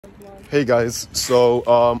Hey guys, so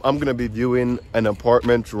I'm gonna be viewing an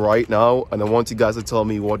apartment right now, and I want you guys to tell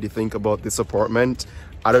me what you think about this apartment.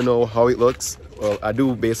 I don't know how it looks. Well, I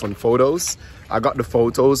do based on photos. I got the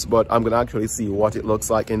photos, but I'm gonna actually see what it looks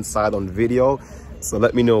like inside on video. So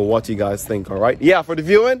let me know what you guys think. All right? Yeah, for the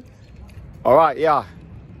viewing. All right, yeah.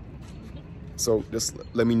 So just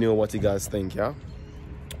let me know what you guys think. Yeah.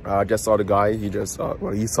 I just saw the guy. He just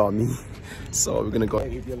well, he saw me. So we're gonna go.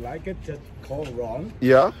 If you like it, just call Ron.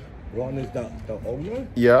 Yeah. Ron is the owner.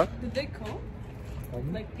 Yeah. Did they call?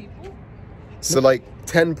 Like people? So like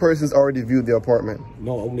 10 persons already viewed the apartment.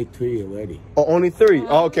 No, only 3 already. Oh, only 3.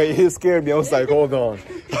 Oh, okay, he scared me. I was like, hold on.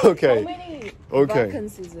 Okay. How many Okay.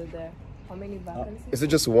 vacancies are there? How many vacancies? Is it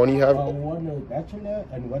just one you have? One is bachelor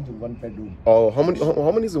and one bedroom. Oh, how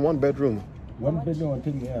many is in one bedroom? One bedroom, I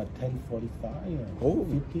think, 1045 or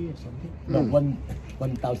 50 or something. No,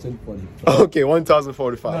 1045. Okay,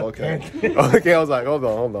 1045. Okay. Okay, I was like, hold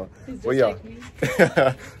on. Well, yeah.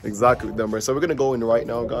 Like Exactly, number. So we're gonna go in right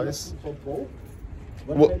now, guys. For both?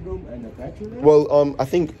 One Well- bedroom and a bachelor? Well, I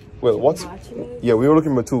think. Well, what's? bachelors? Yeah, we were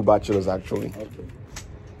looking for 2 bachelors actually. Okay.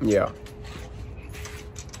 Yeah.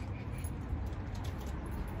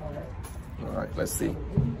 All right, let's see.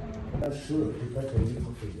 I'm not sure because when you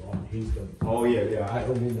talk to Ron, he's the... Oh yeah. I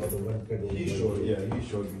only know the one bedroom. He showed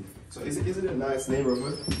me. So is it a nice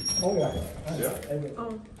neighborhood? Oh, yeah. Yeah.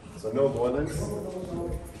 Oh. So no violence.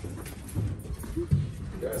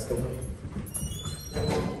 Guys, come on.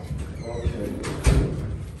 Okay.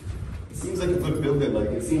 It seems like a good building. Like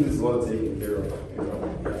it seems it's well taken care of. You know.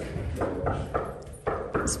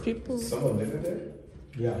 It's people. Someone living there.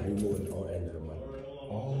 Yeah, he moved all end of the month.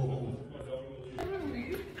 Oh.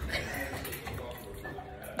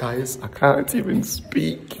 Guys, I can't even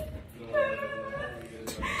speak. I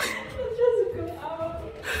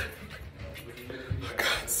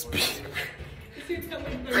can't speak.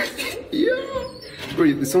 Yeah. Bro,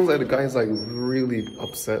 it sounds like the guy is like really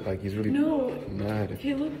upset. Like he's really mad.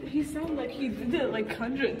 He sounded like he did it like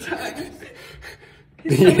 100 times.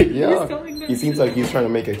 Yeah. He seems like he's trying to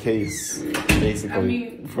make a case,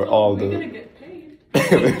 basically, for all we're the. gonna get paid.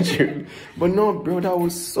 But no, bro, that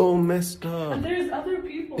was so messed up. And there's other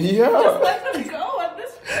people. Yeah. Just let them go at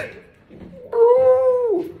this point.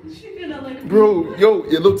 Bro. She's gonna like. Bro, yo,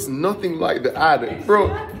 it looks nothing like the ad, bro.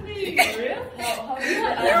 Exactly. For real? How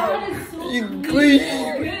You clean.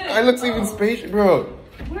 I looks even spacious, bro.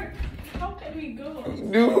 Where? How can we go?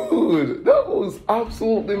 Dude, that was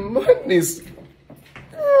absolutely madness.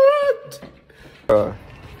 What?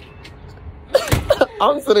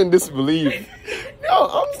 I'm still in disbelief. No,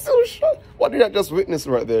 I'm still shocked. What did I just witness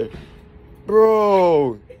right there?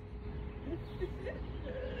 Bro.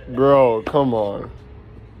 Bro, come on.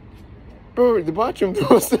 Bro, the bathroom door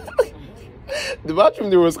was... the bathroom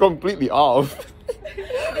door was completely off.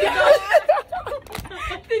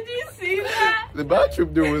 Did you see that? The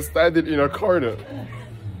bathroom door was standing in a corner.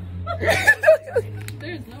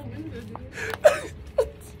 There's no window there.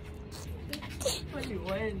 When you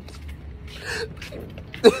went.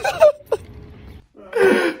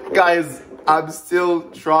 Guys, I'm still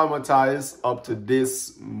traumatized up to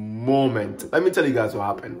this moment. Let me tell you guys what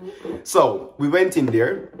happened. So, we went in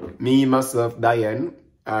there, me, myself, Diane,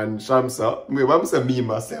 and Shamsa. Wait, why am I saying me,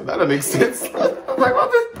 myself? That doesn't make sense. I'm like,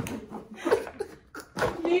 what the?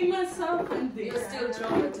 Me, myself, and the. You're still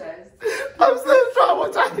traumatized. I'm still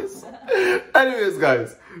traumatized. Anyways,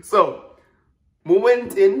 guys, so we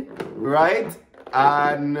went in, right?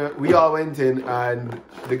 And we all went in, and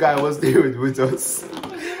the guy was there with us.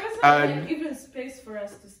 And even space for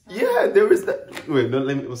us to stand. Yeah, there was that. Wait, no,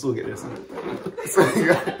 we'll still get this. So,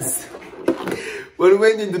 guys, when we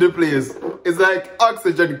went into the place, it's like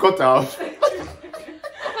oxygen cut off.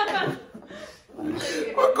 We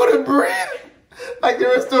couldn't breathe. Like there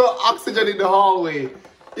was still oxygen in the hallway.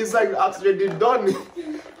 It's like the oxygen is done.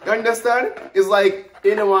 You understand? It's like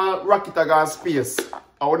in a rocket I got space.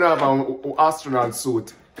 I would have an astronaut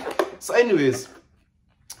suit. So anyways,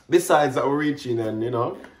 besides that we're reaching and I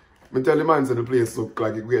tell the man that the place look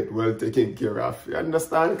like it get well taken care of. You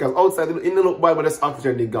understand? Because outside in the look by but this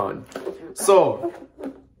oxygen is gone. So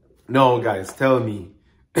no guys, tell me.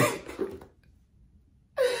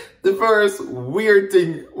 The first weird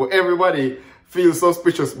thing what everybody feels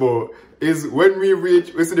suspicious about is when we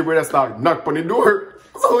reach, we see the brother start knock on the door.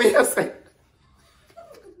 So we said.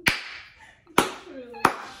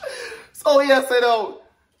 So we said, oh,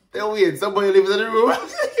 wait, somebody lives in the room.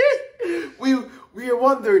 we are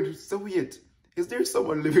wondering, so wait, is there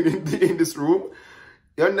someone living in this room?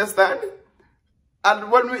 You understand?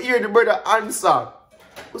 And when we hear the brother answer,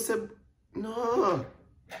 we said, no.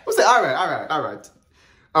 We said, all right.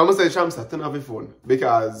 I'm gonna say, Shamsa, turn off your phone.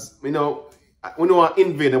 Because, you know, we don't want to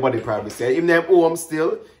invade nobody's privacy. Even them home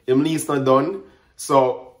still, him lease not done.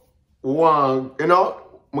 So, we want, you know,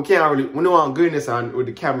 we can't really, we don't want to go in this and with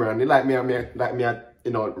the camera and they like me,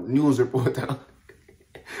 you know, news reporter.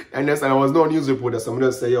 And yes, I was no news reporter, so I'm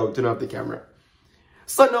just say, yo, turn off the camera.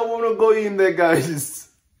 So now we're gonna go in there, guys.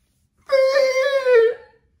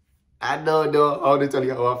 I don't know how to tell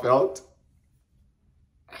you how I felt.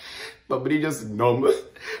 But he just numb.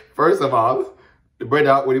 First of all, the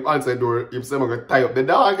brother, when he answered the door, he said, I'm going to tie up the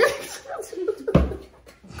dog.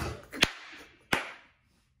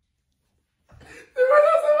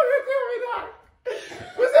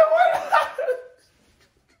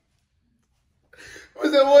 We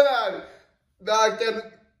said, hold on. Dog can...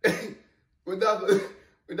 We dog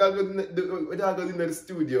goes in the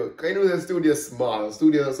studio. Because you know the studio is small. The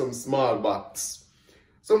studio has some small box.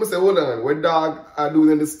 So I say, hold on, what dog I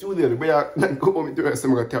do in the studio? The way I go home to rest,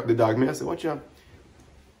 I'm going to tap the dog. I say, watch out.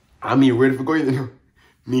 I mean, ready for going, you know.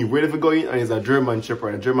 Me ready for going, and it's a German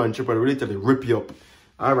Shepherd. A German Shepherd will literally rip you up.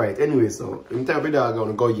 Alright, anyway, so I'm tap the dog going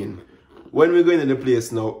to go in. When we go into the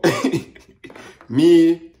place now,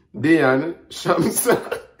 me, Dayan,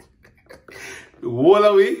 Shamsa, the whole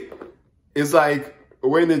of it is like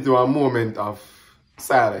went into a moment of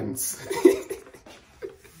silence.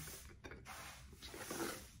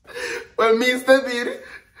 When me step in,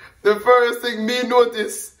 the first thing me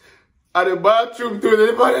notice at the bathroom to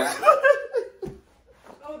the body.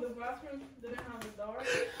 Oh, the bathroom didn't have a door?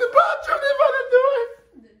 The bathroom didn't have a door.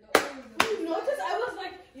 You noticed? I was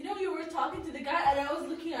like, you know, you were talking to the guy and I was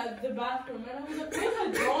looking at the bathroom and I was like,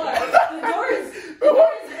 where's the door? The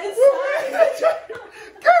door is inside.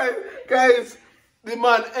 Guys, the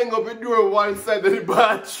man hang up the door one side of the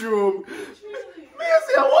bathroom. Me I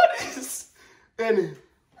say, what is? Then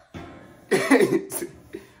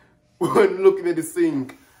when looking at the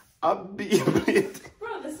sink, a big plate.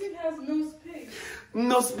 Bro, the sink has no space.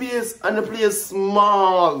 No space, and the place is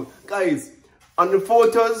small. Guys, on the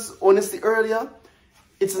photos, honestly, earlier,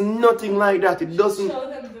 it's nothing like that. It doesn't. Show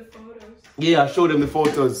them the photos. Yeah, show them the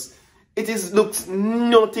photos. It is looks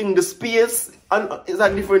nothing. The space, and it's a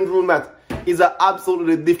different room. That is an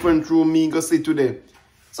absolutely different room. Me go see today.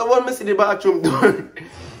 So when I see the bathroom door.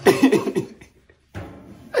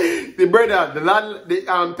 The brother, the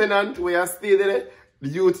tenant where I stay there, the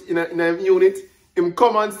youth in a unit, him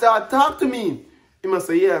come and start talk to me. He must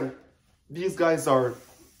say, yeah, these guys are,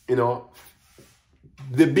 you know,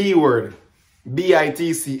 the B word,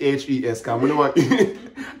 B-I-T-C-H-E-S. I don't want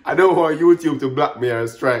YouTube to block me or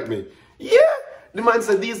strike me. Yeah, the man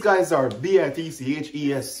said these guys are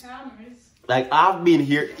B-I-T-C-H-E-S. Like I've been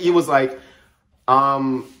here. He was like,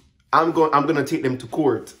 I'm gonna take them to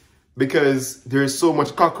court. Because there's so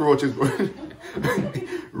much cockroaches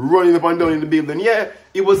running up and down in the building. Yeah,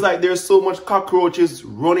 it was like there's so much cockroaches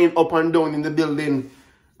running up and down in the building,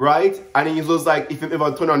 right? And it was like, if you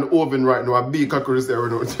ever turn on the oven right now, a big cockroach there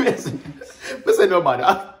running. Listen, no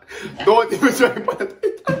matter. Don't even try to put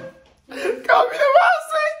it. Can't be the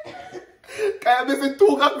boss. Can't be the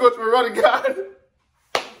two cockroaches running guard.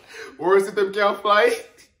 Worse if them can't fly.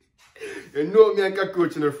 You know me and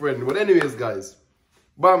cockroach and a friend. But anyways, guys.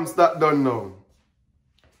 Bam, start done now.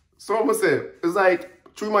 So I'm gonna say, it's like,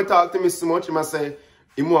 through my talk to me so much, I must say,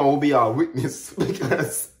 he will be our witness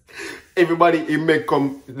because everybody they may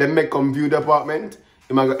come view the apartment.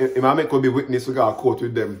 He might make be witness. We got a court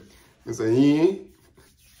with them. I say, you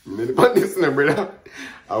need to put this in the brother.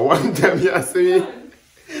 I want them, you see me.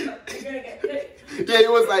 Yeah, he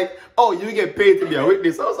was like, oh, you get paid to be a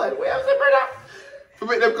witness. I was like, where's the brother? To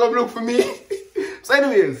make them come look for me. So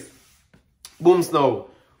anyways. Booms now.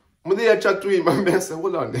 I did chat to him and I said,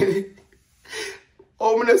 hold on.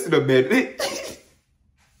 Oh, I'm not see the bed.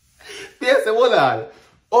 I said, hold on.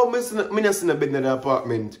 Oh, I'm not see the bed in the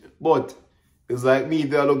apartment. But it's like me,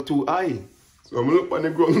 they look too high. So I'm look on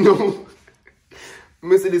the ground now.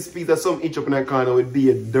 I see this feet of some itch up in the corner with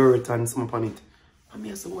beard, dirt and some upon it. And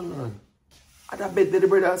I said, hold on. At that bed that the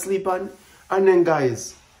brother sleep on. And then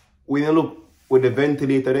guys, when you look with the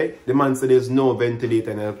ventilator there, the man said there's no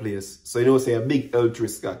ventilator in the place. So you know, say a big health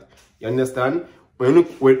risk got. You understand? When you look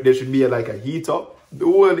where there should be like a heater, the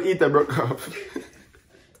whole heater broke off.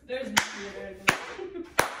 There's no heater.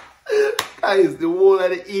 Guys, the whole of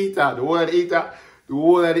the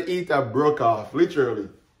heater broke off, literally.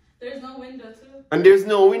 There's no window too. And there's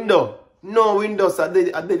no window. No window. So I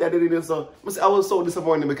did so. I was so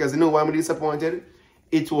disappointed because you know why I'm disappointed?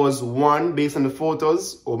 It was one based on the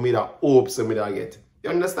photos or me that hopes and me that I get. You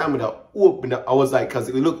understand me that hope? I was like, because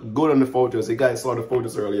it looked good on the photos. You guys saw the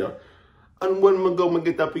photos earlier. And when I go, I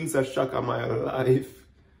get a piece of shock of my life.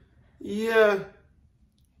 Yeah.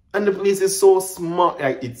 And the place is so small.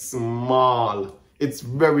 Like, it's small. It's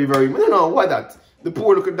very, very... I don't know why that. The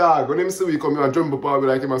poor little dog, when him see me come here and jump up on me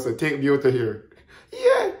like him and say, take me out of here.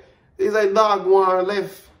 Yeah. It's like dog one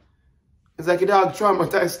left. It's like a dog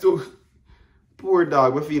traumatized too. Poor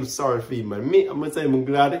dog, we feel sorry for him, man. Me, I'm gonna say I'm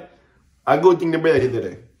glad. I go think the brother did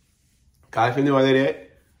today. Cause if you know what they did,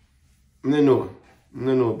 I don't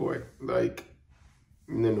know, boy. Like,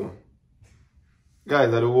 I don't know.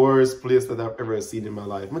 Guys, are the worst place that I've ever seen in my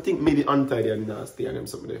life. I think maybe untidy and nasty and them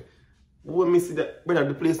something there. When me see that, brother,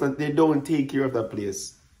 the place that they don't take care of that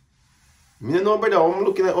place. I don't know, brother, I'm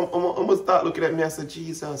looking at, I'm gonna start looking at me and say,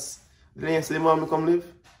 Jesus, then you say, mom, come live?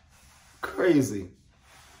 Crazy.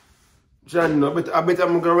 John, I bet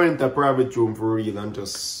I'm gonna rent a private room for real and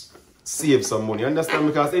just save some money. Understand?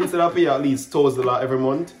 Because instead of pay at least $1,000 every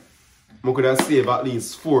month, I could have saved at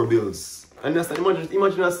least 4 bills. Understand?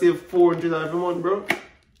 Imagine I save $400 every month, bro.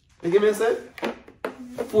 You give me a set?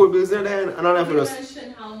 4 bills there then, and all I have to just...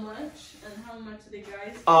 mention how much and how much the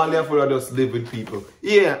guys... All I have to just live with people.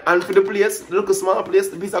 Yeah, and for the place, look a small place,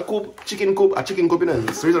 the piece of coop, chicken coop, a chicken coop, you know,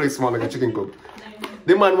 it's really small like a chicken coop.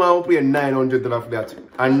 The man want to pay $900 for that.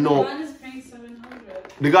 And no. The man is paying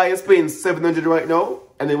 $700. The guy is paying $700 right now,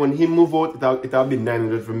 and then when he move out, it'll be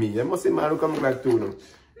 $900 for me. I must say, man, come back too now.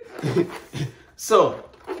 So,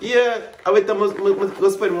 yeah, I went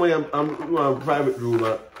to spend money on a private room,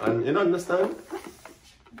 and you don't understand?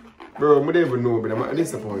 Bro, I don't even know, but I'm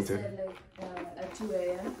disappointed. Like, at 2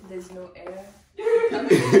 a.m., there's no air.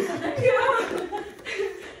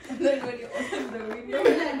 And then when you open the window, You're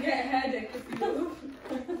gonna get a headache if you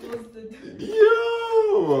close the door.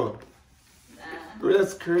 Yo! Nah. Bro,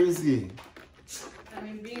 that's crazy. I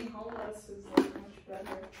mean, being homeless is like much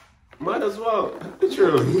better. Might as well.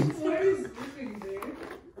 Literally. What is sleeping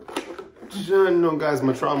there? No, guys,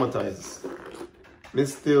 I'm traumatized. They're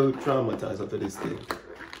still traumatized after this day.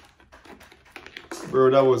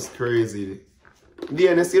 Bro, that was crazy.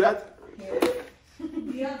 Diane, you see that?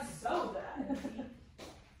 Yeah, so bad.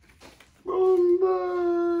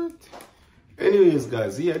 Anyways,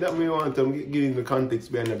 guys, yeah, that we want to give you the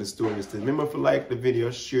context behind the story still. Remember to like the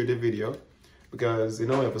video, share the video, because you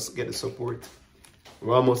know we have to get the support.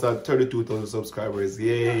 We're almost at 32,000 subscribers.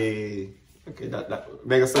 Yay! Okay, that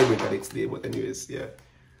mega celebrate the next day, but anyways, yeah.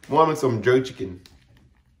 More with some jerk chicken.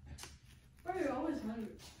 Bro, you're always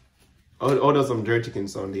hungry. Order some jerk chicken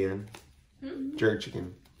on the end. Jerk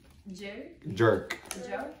chicken. jerk? Jerk.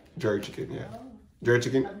 Jerk? Jerk chicken, yeah. Oh, Jerk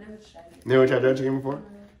chicken? I've never tried it. Never tried jerk chicken before?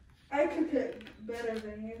 I cook it better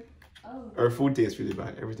than you. Oh. Her food tastes really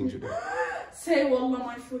bad. Everything should be. Say, wallah,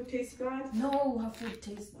 my food tastes bad. No, her food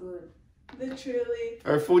tastes good. Literally.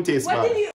 Her food tastes What bad. did you